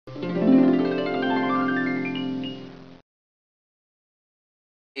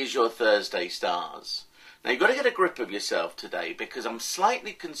Is your Thursday stars. Now you've got to get a grip of yourself today, because I'm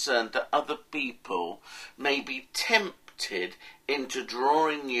slightly concerned that other people may be tempted into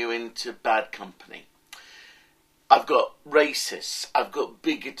drawing you into bad company. I've got racists, I've got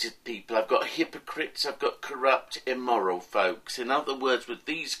bigoted people, I've got hypocrites, I've got corrupt, immoral folks. In other words, with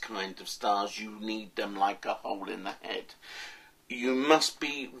these kind of stars, you need them like a hole in the head. You must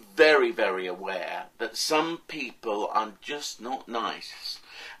be very, very aware that some people are just not nice.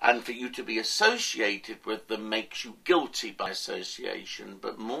 And for you to be associated with them makes you guilty by association.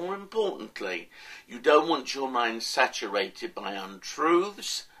 But more importantly, you don't want your mind saturated by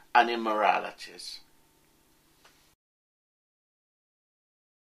untruths and immoralities.